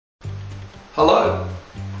Hello,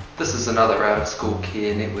 this is another Out of School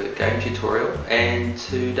Care Network game tutorial, and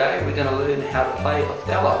today we're going to learn how to play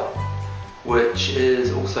Othello, which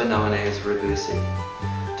is also known as Reversi.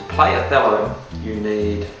 To play Othello you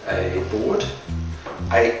need a board,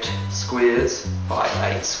 8 squares by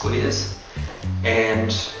 8 squares,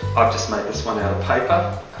 and I've just made this one out of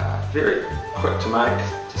paper, very quick to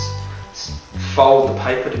make. Just fold the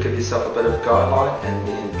paper to give yourself a bit of guideline and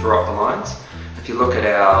then draw up the lines. If you look at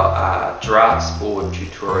our drafts board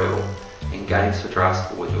tutorial and games for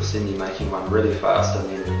drafts board, you'll see me making one really fast and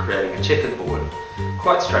then creating a checkered board.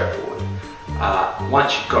 Quite straightforward.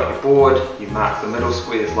 Once you've got your board, you mark the middle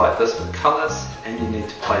squares like this with colours, and you need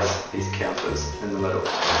to place these counters in the middle.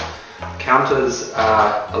 Counters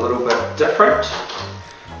are a little bit different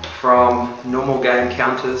from normal game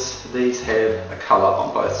counters. These have a colour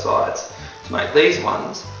on both sides. To make these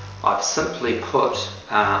ones, I've simply put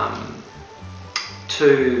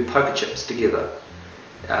 2 poker chips together.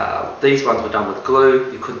 These ones were done with glue.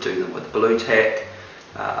 You could do them with blue tack,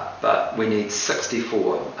 but we need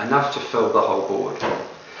 64, enough to fill the whole board.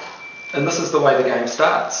 And this is the way the game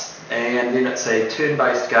starts. And then it's a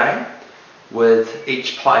turn-based game with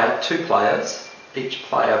each player, 2 players, each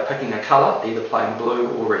player picking a colour, either playing blue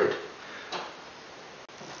or red.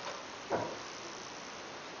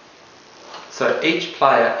 So each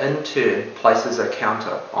player in turn places a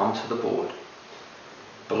counter onto the board.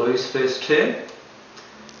 Blue's first turn,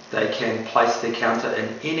 they can place their counter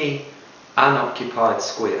in any unoccupied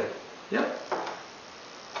square. Yep.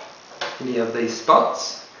 Any of these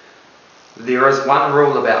spots. There is one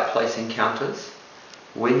rule about placing counters.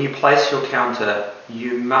 When you place your counter,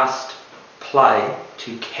 you must play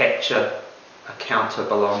to capture a counter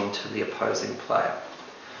belonging to the opposing player.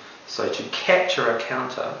 So to capture a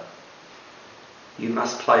counter, you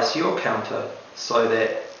must place your counter so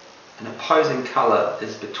that an opposing colour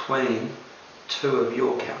is between 2 of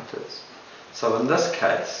your counters. So in this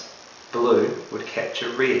case, blue would capture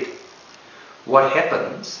red. What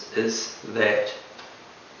happens is that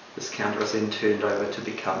this counter is then turned over to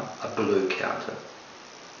become a blue counter.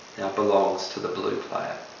 Now belongs to the blue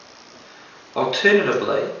player.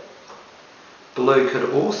 Alternatively, blue could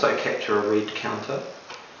also capture a red counter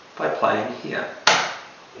by playing here.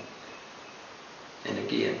 And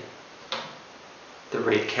again, the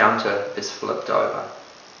red counter is flipped over.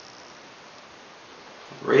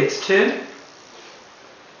 Red's turn.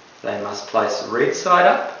 They must place the red side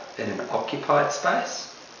up in an occupied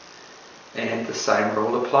space, and the same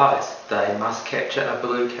rule applies. They must capture a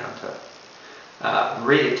blue counter.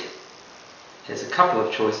 Red has a couple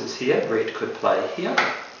of choices here. Red could play here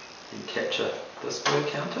and capture this blue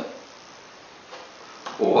counter,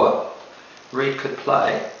 or red could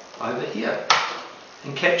play over here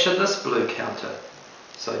and capture this blue counter.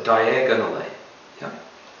 So diagonally, yeah,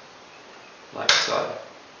 like so.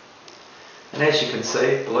 And as you can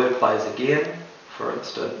see, blue plays again, for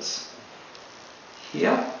instance,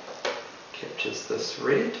 here, captures this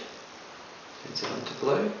red, turns it into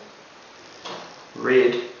blue.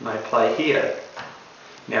 Red may play here.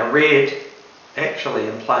 Now red, actually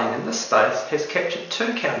in playing in this space, has captured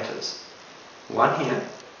 2 counters. One here,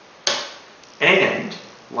 and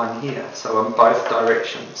one here, so in both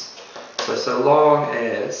directions. So long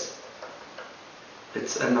as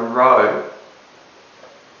it's in the row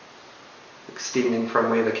extending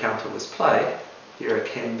from where the counter was played, there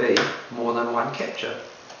can be more than one capture.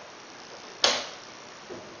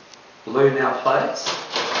 Blue now plays,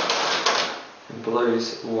 and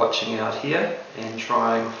blue's watching out here and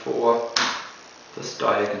trying for this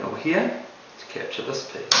diagonal here to capture this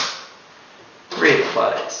piece. Red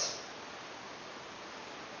plays.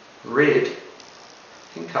 Red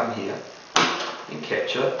can come here and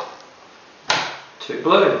capture 2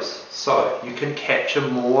 blues. So you can capture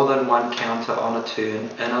more than one counter on a turn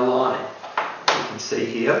in a line. You can see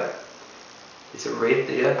here, there's a red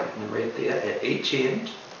there and a red there at each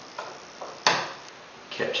end.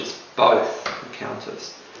 Captures both the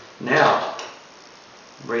counters. Now,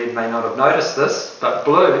 red may not have noticed this, but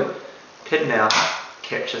blue can now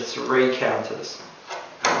capture 3 counters.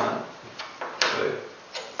 1, 2,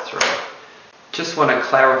 3. Just want to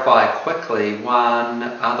clarify quickly one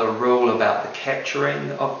other rule about the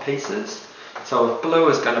capturing of pieces. So if blue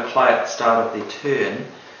is going to play at the start of their turn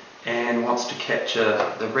and wants to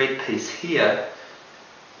capture the red piece here,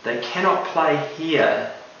 they cannot play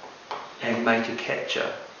here and make a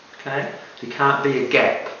capture. Okay? There can't be a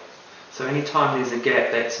gap. So anytime there's a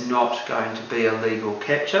gap, that's not going to be a legal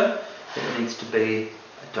capture. It needs to be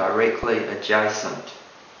directly adjacent.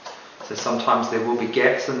 So sometimes there will be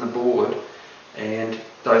gaps in the board, and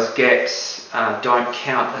those gaps don't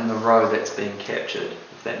count in the row that's being captured.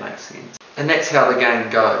 if that makes sense. And that's how the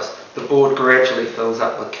game goes. The board gradually fills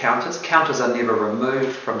up with counters. Counters are never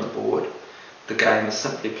removed from the board. The game is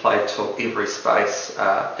simply played till every space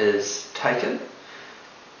is taken.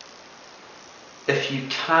 If you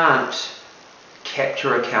can't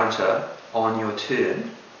capture a counter on your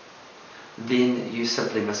turn, then you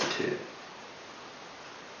simply miss a turn.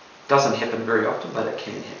 Doesn't happen very often, but it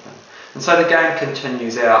can happen. And so the game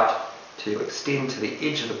continues out to extend to the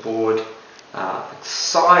edge of the board. The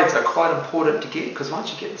sides are quite important to get, because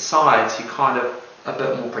once you get the sides, you're kind of a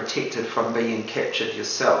bit more protected from being captured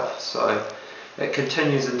yourself. So it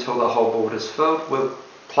continues until the whole board is filled. We'll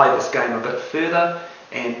play this game a bit further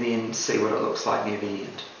and then see what it looks like near the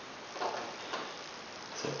end.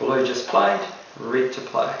 So blue just played, red to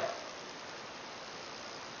play.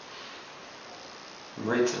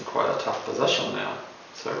 Red's in quite a tough position now,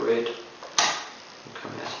 so red will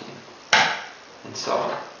come out here, and so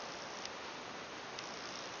on.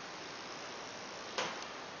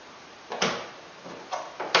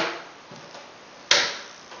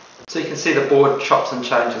 So you can see the board chops and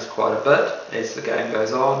changes quite a bit as the game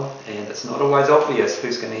goes on, and it's not always obvious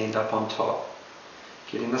who's going to end up on top.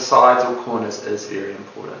 Getting the sides or corners is very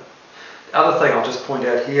important. The other thing I'll just point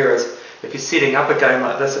out here is, if you're setting up a game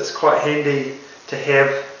like this, it's quite handy to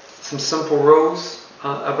have some simple rules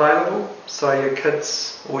available, so your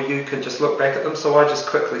kids or you can just look back at them. So I just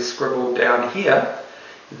quickly scribbled down here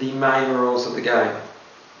the main rules of the game.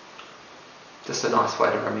 Just a nice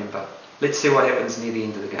way to remember. Let's see what happens near the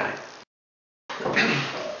end of the game.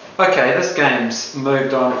 Okay, this game's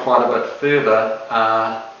moved on quite a bit further.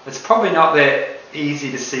 It's probably not that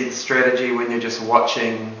easy to see the strategy when you're just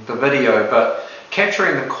watching the video, but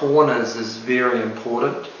capturing the corners is very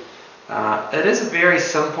important. It is a very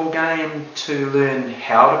simple game to learn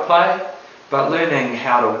how to play, but learning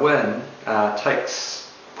how to win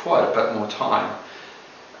takes quite a bit more time.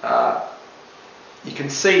 You can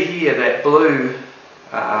see here that blue,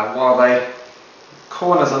 while they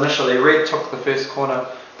corners initially, red took the first corner,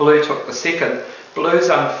 blue took the second. Blue's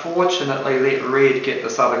unfortunately let red get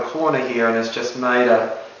this other corner here and has just made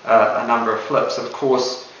a number of flips. Of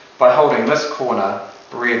course, by holding this corner,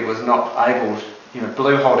 red was not able to,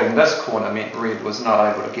 blue holding this corner meant red was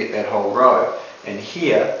not able to get that whole row. And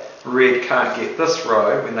here, red can't get this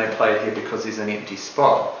row when they played here because there's an empty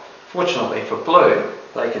spot. Fortunately for blue,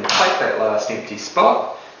 they can take that last empty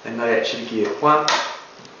spot and they actually get 1,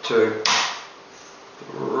 2,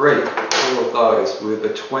 3. All of those were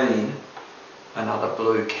between another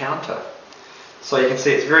blue counter. So you can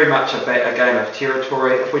see it's very much a game of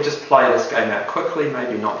territory. If we just play this game out quickly,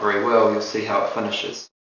 maybe not very well, you'll see how it finishes.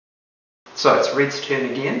 So it's red's turn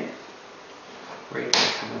again. Red will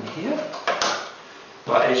come in here.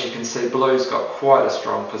 But as you can see, blue's got quite a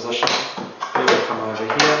strong position. Blue will come over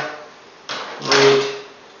here. Red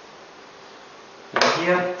in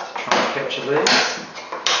here to try and capture these.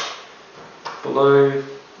 Blue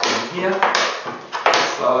in here.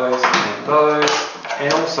 Those and those.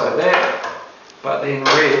 And also that. But then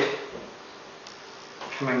red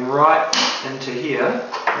coming right into here.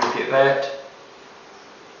 We'll get that.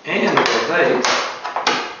 And look at these,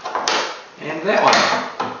 and that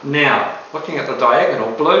one. Now, looking at the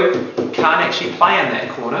diagonal, blue can't actually play in that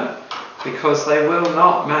corner because they will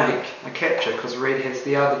not make a capture because red has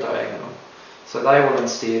the other diagonal. So they will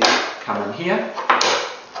instead come in here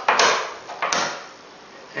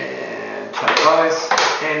and take those,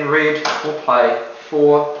 and red will play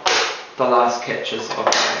for the last captures of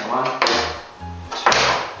game 1 to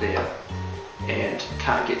there. And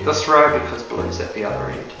can't get this row because blue's at the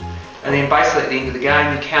other end. And then basically at the end of the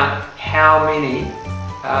game you count how many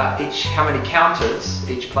counters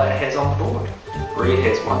each player has on the board. Red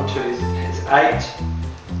has 1, 2, has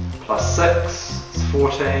 8, plus 6, it's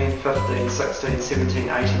 14, 15, 16, 17,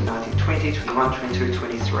 18, 19, 20, 21, 22,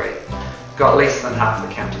 23. Got less than half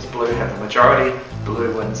the counters. Blue have the majority,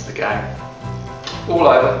 blue wins the game. All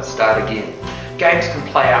over, start again. Games can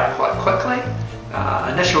play out quite quickly.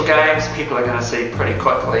 Initial games, people are going to see pretty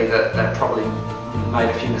quickly that they've probably made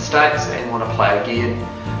a few mistakes and want to play again.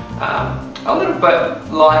 A little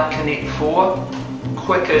bit like Connect 4,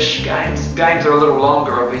 quickish games. Games are a little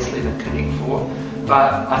longer obviously than Connect 4,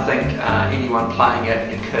 but I think anyone playing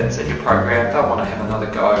it, your kids in your program, they'll want to have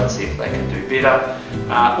another go and see if they can do better.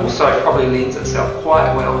 Also probably lends itself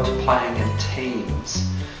quite well to playing in teams.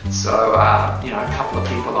 So, a couple of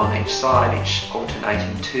people on each side, each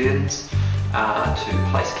alternating turns. To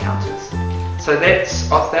place counters. So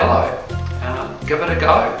that's Othello. Give it a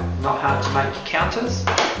go. Not hard to make your counters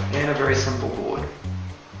and a very simple board.